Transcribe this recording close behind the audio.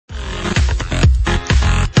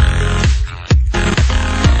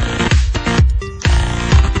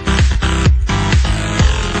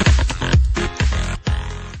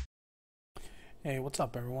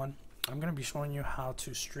up, everyone? I'm going to be showing you how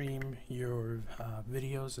to stream your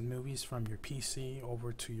videos and movies from your PC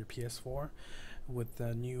over to your PS4 with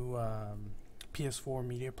the new PS4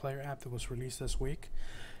 media player app that was released this week.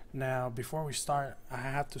 Now, before we start, I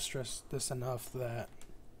have to stress this enough that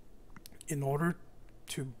in order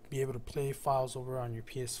to be able to play files over on your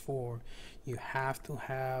PS4, you have to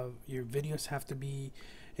have your videos have to be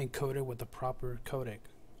encoded with the proper codec.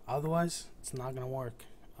 Otherwise, it's not going to work.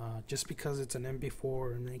 Just because it's an MP4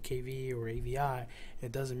 or an MKV or AVI,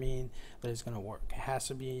 it doesn't mean that it's going to work. It has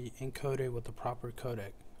to be encoded with the proper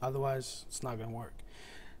codec. Otherwise, it's not going to work.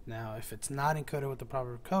 Now, if it's not encoded with the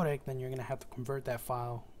proper codec, then you're going to have to convert that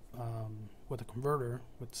file with a converter,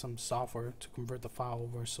 with some software to convert the file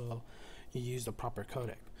over so you use the proper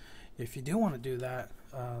codec. If you do want to do that,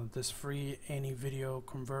 this free any video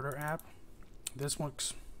converter app, this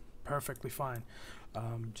works perfectly fine.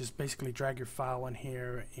 Just basically drag your file in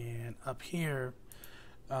here, and up here,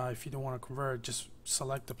 if you don't want to convert, just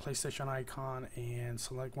select the PlayStation icon and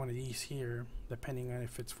select one of these here, depending on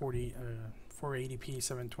if it's 480p,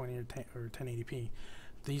 720 or 1080p.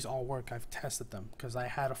 These all work. I've tested them because I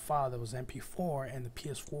had a file that was MP4 and the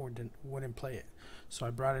PS4 wouldn't play it. So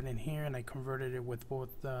I brought it in here and I converted it with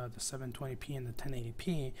both the 720p and the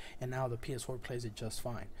 1080p, and now the PS4 plays it just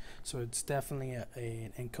fine. So it's definitely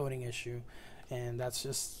an encoding issue, and that's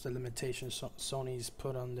just the limitation Sony's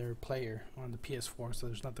put on their player on the PS4, so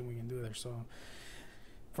there's nothing we can do there. So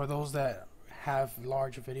for those that have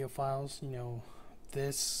large video files, you know,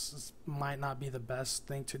 this might not be the best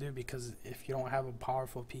thing to do, because if you don't have a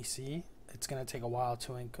powerful PC, it's going to take a while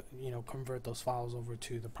to convert those files over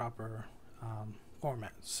to the proper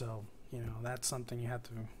format. So that's something you have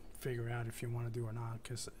to figure out if you want to do or not,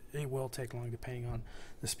 because it will take long depending on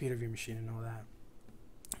the speed of your machine and all that.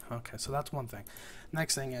 Okay, so that's one thing.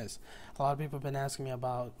 Next thing is, a lot of people have been asking me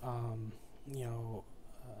about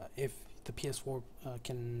if the PS4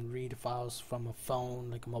 can read files from a phone,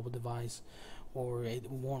 like a mobile device, or it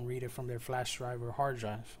won't read it from their flash drive or hard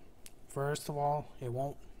drive. First of all, it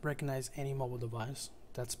won't recognize any mobile device.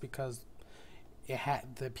 That's because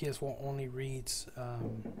the PS4 only reads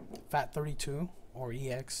FAT32 or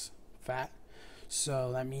exfat.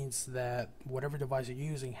 So that means that whatever device you're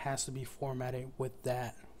using has to be formatted with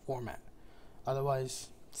that format.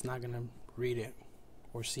 Otherwise, it's not going to read it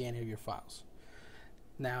or see any of your files.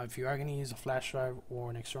 Now, if you are going to use a flash drive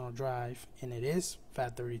or an external drive, and it is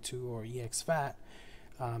FAT32 or exfat,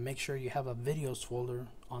 make sure you have a videos folder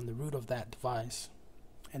on the root of that device,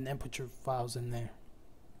 and then put your files in there.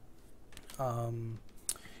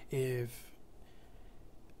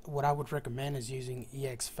 What I would recommend is using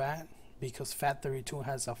exfat, because FAT32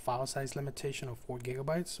 has a file size limitation of 4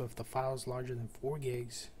 gigabytes. So if the file is larger than 4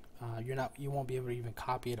 gigs, you won't be able to even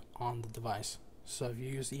copy it on the device. So if you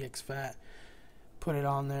use exfat, put it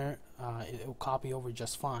on there, it will copy over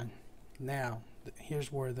just fine. Now,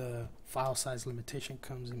 here's where the file size limitation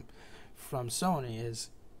comes in from Sony.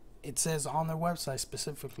 Is it says on their website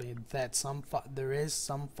specifically that there is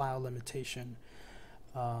some file limitation.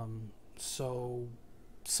 So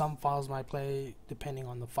some files might play depending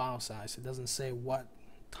on the file size. It doesn't say what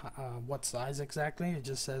size exactly. It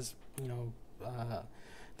just says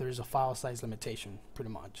there's a file size limitation,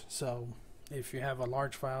 pretty much. So if you have a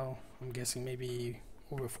large file, I'm guessing maybe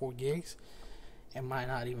over 4 gigs, it might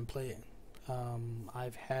not even play it.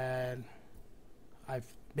 I've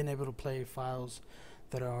been able to play files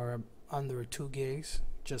that are under 2 gigs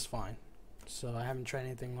just fine. So I haven't tried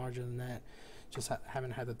anything larger than that. Just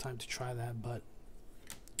haven't had the time to try that. But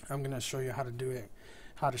I'm gonna show you how to do it,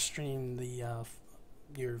 how to stream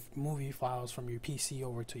your movie files from your PC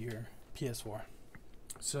over to your PS4.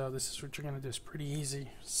 So this is what you're gonna do. It's pretty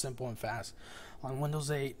easy, simple, and fast. On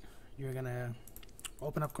Windows 8, you're gonna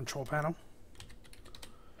open up Control Panel.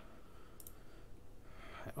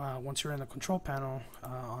 Once you're in the Control Panel,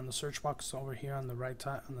 on the search box over here on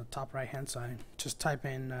the top right hand side, just type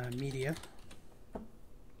in Media,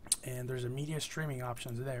 and there's a media streaming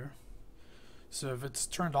options there. So if it's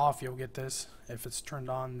turned off, you'll get this. If it's turned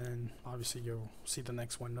on, then obviously you'll see the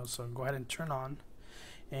next window. So go ahead and turn on,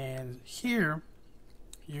 and here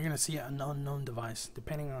you're going to see an unknown device.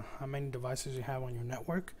 Depending on how many devices you have on your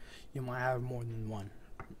network, you might have more than one.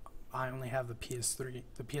 I only have the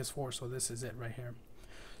PS4, so this is it right here.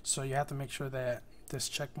 So you have to make sure that this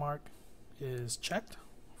check mark is checked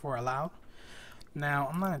for allow. Now,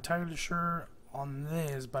 I'm not entirely sure on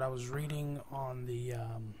this, but I was reading on the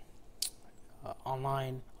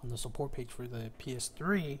online on the support page for the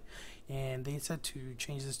PS3, and they said to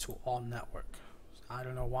change this to all network. I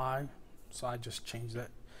don't know why, so I just changed it.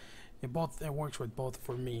 It works with both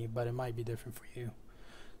for me, but it might be different for you.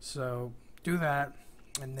 So do that,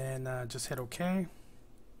 and then just hit OK,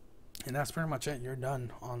 and that's pretty much it. You're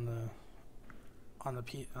done on the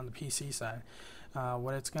PC side.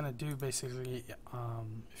 What it's gonna do basically,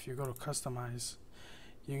 if you go to customize,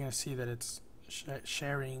 you're gonna see that it's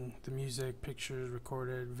sharing the music, pictures,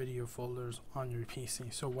 recorded video folders on your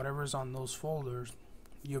PC. So whatever's on those folders,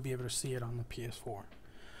 you'll be able to see it on the PS4.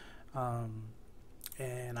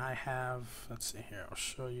 And I have, let's see here, I'll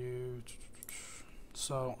show you.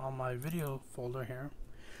 So on my video folder here,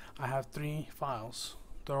 I have 3 files.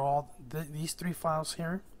 They're all these 3 files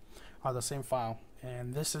here are the same file,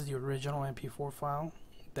 and this is the original MP4 file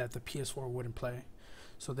that the PS4 wouldn't play.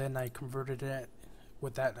 So then I converted it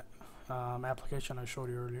with that application I showed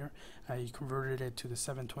you earlier. I converted it to the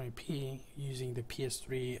 720p using the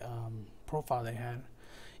PS3 profile they had,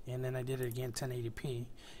 and then I did it again 1080p,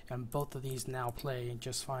 and both of these now play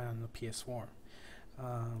just fine on the PS4.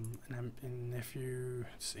 And if you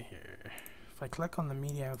see here, if I click on the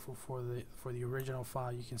media info for the original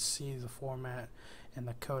file, you can see the format and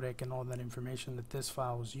the codec and all that information that this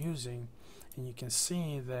file was using, and you can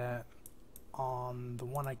see that on the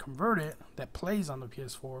one I converted that plays on the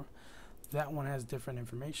PS4, that one has different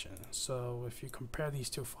information. So if you compare these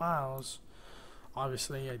 2 files,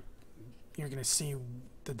 obviously you're going to see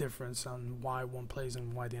the difference on why one plays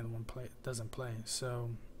and why the other one doesn't play.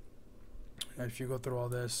 So if you go through all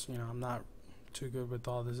this, you know, I'm not too good with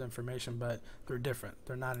all this information, but they're different.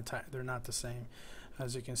 They're not the same.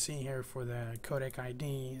 As you can see here, for the codec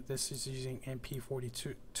ID, this is using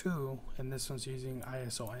MP4 and this one's using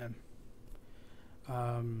ISOM.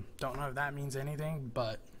 Don't know if that means anything,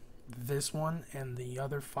 but this one and the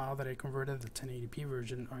other file that I converted, the 1080p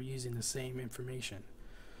version, are using the same information.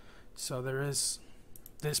 So this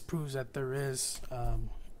proves that there is,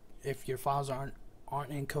 if your files aren't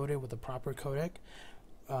encoded with the proper codec,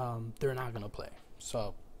 they're not going to play.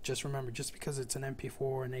 So just remember, just because it's an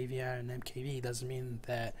MP4, an AVI, and MKV doesn't mean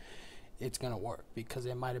that it's going to work, because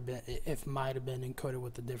it might have been encoded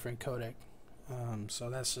with a different codec. So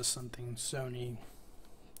that's just something Sony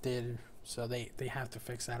did, so they have to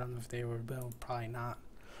fix that. I don't know if they were built, probably not.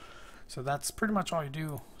 So that's pretty much all you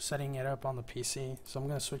do, setting it up on the PC. So I'm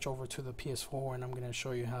going to switch over to the PS4, and I'm going to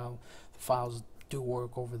show you how the files do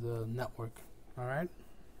work over the network. Alright,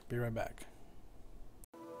 be right back.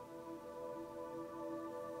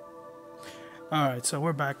 Alright, so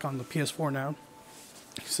we're back on the PS4 now.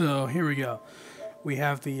 So here we go. We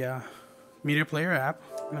have the media player app.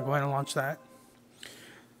 I'm going to go ahead and launch that.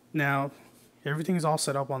 Now, everything's all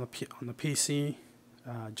set up on the PC.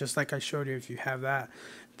 Just like I showed you, if you have that,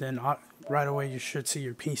 then right away you should see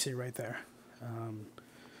your PC right there.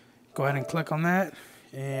 Go ahead and click on that,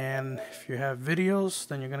 and if you have videos,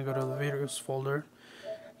 then you're going to go to the videos folder.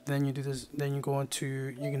 Then you do this. Then you go into,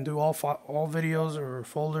 you can do all videos or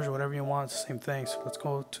folders or whatever you want. It's the same thing. So let's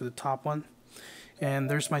go to the top one, and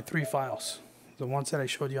there's my 3 files, the ones that I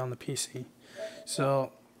showed you on the PC.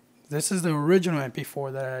 So this is the original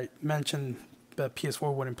MP4 that I mentioned that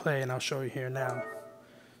PS4 wouldn't play, and I'll show you here now.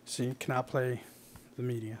 So you cannot play the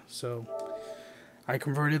media. So I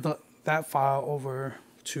converted that file over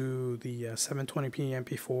to the 720p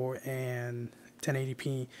MP4 and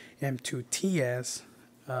 1080p M2TS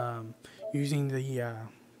using the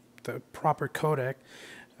proper codec.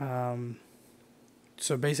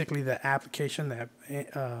 So basically the application, that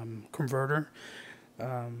converter,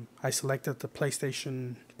 I selected the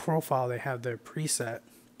PlayStation profile they have their preset,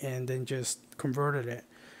 and then just converted it,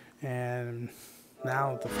 and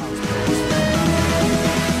now the files play.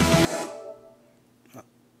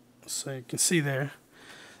 So you can see there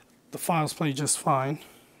the files play just fine.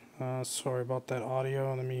 Sorry about that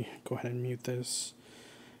audio. Let me go ahead and mute this.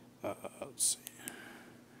 Let's see.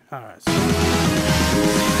 Alright, so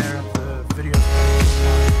there the video is fine.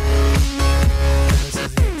 This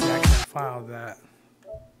is the exact same file that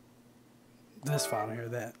this file here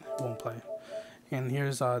that won't play. And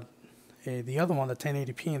here's the other one, the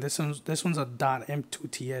 1080p, and this one's a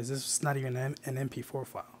 .m2ts. This is not even an MP4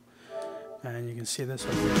 file, and you can see this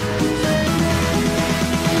right here.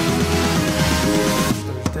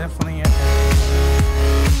 There's definitely a thing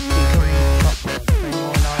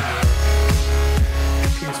going on.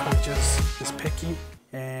 PS4 just is picky,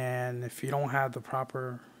 and if you don't have the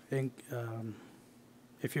proper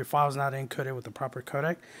if your file's not encoded with the proper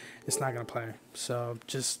codec, it's not gonna play. So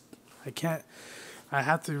I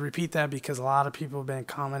have to repeat that because a lot of people have been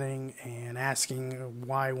commenting and asking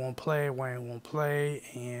why it won't play,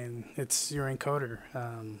 and it's your encoder.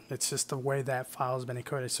 It's just the way that file has been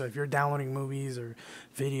encoded. So if you're downloading movies or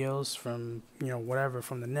videos from, whatever,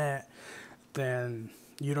 from the net, then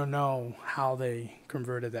you don't know how they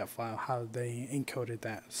converted that file, how they encoded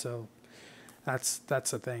that. So That's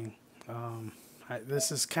the thing.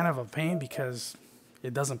 This is kind of a pain because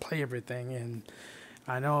it doesn't play everything, and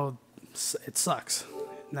I know it sucks.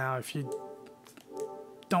 Now, if you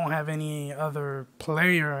don't have any other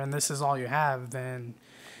player and this is all you have, then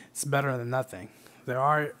it's better than nothing. There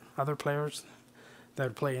are other players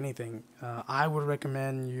that play anything. I would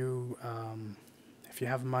recommend you, if you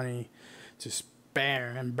have money to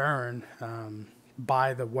spare and burn,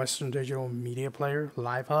 buy the Western Digital Media Player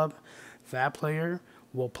Live Hub. That player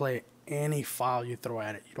will play any file you throw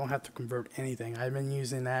at it. You don't have to convert anything. I've been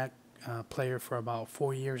using that player for about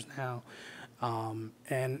 4 years now,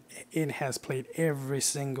 and it has played every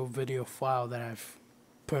single video file that I've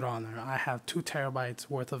put on there. I have 2 terabytes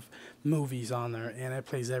worth of movies on there, and it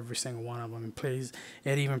plays every single one of them.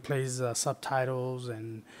 It even plays subtitles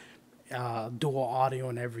and dual audio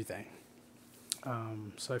and everything.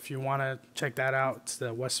 So if you want to check that out, it's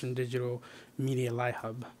the Western Digital Media Live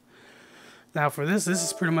Hub. Now for this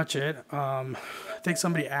is pretty much it. I think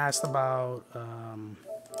somebody asked about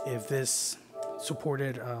if this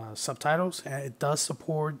supported subtitles, and it does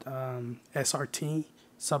support SRT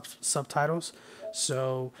subtitles.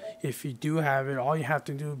 So if you do have it, all you have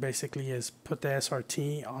to do basically is put the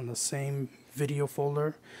SRT on the same video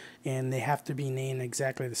folder, and they have to be named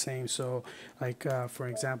exactly the same. So like for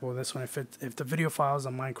example, this one, if the video file is a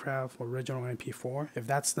Minecraft original MP4, if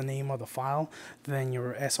that's the name of the file, then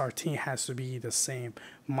your SRT has to be the same,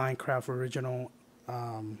 Minecraft original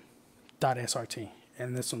 .srt,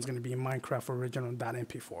 and this one's going to be Minecraft original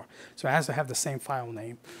 .mp4. So it has to have the same file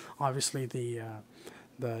name. Obviously the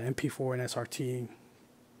MP4 and SRT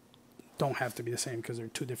don't have to be the same because they're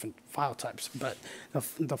 2 different file types, but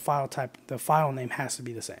the file name has to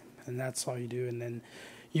be the same, and that's all you do. And then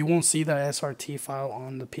you won't see the SRT file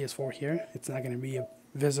on the PS4 here. It's not going to be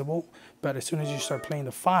visible, but as soon as you start playing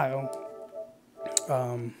the file,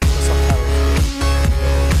 the subtitles.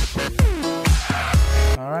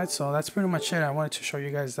 Alright, so that's pretty much it. I wanted to show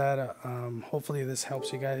you guys that. Hopefully this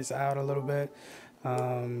helps you guys out a little bit.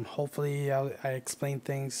 Hopefully I explained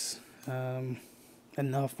things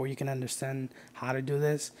enough where you can understand how to do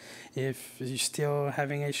this. If you're still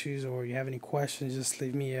having issues or you have any questions, just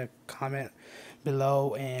leave me a comment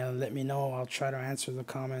below and let me know. I'll try to answer the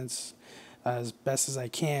comments as best as I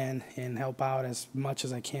can and help out as much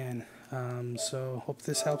as I can. So hope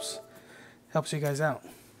this helps you guys out.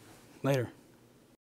 Later.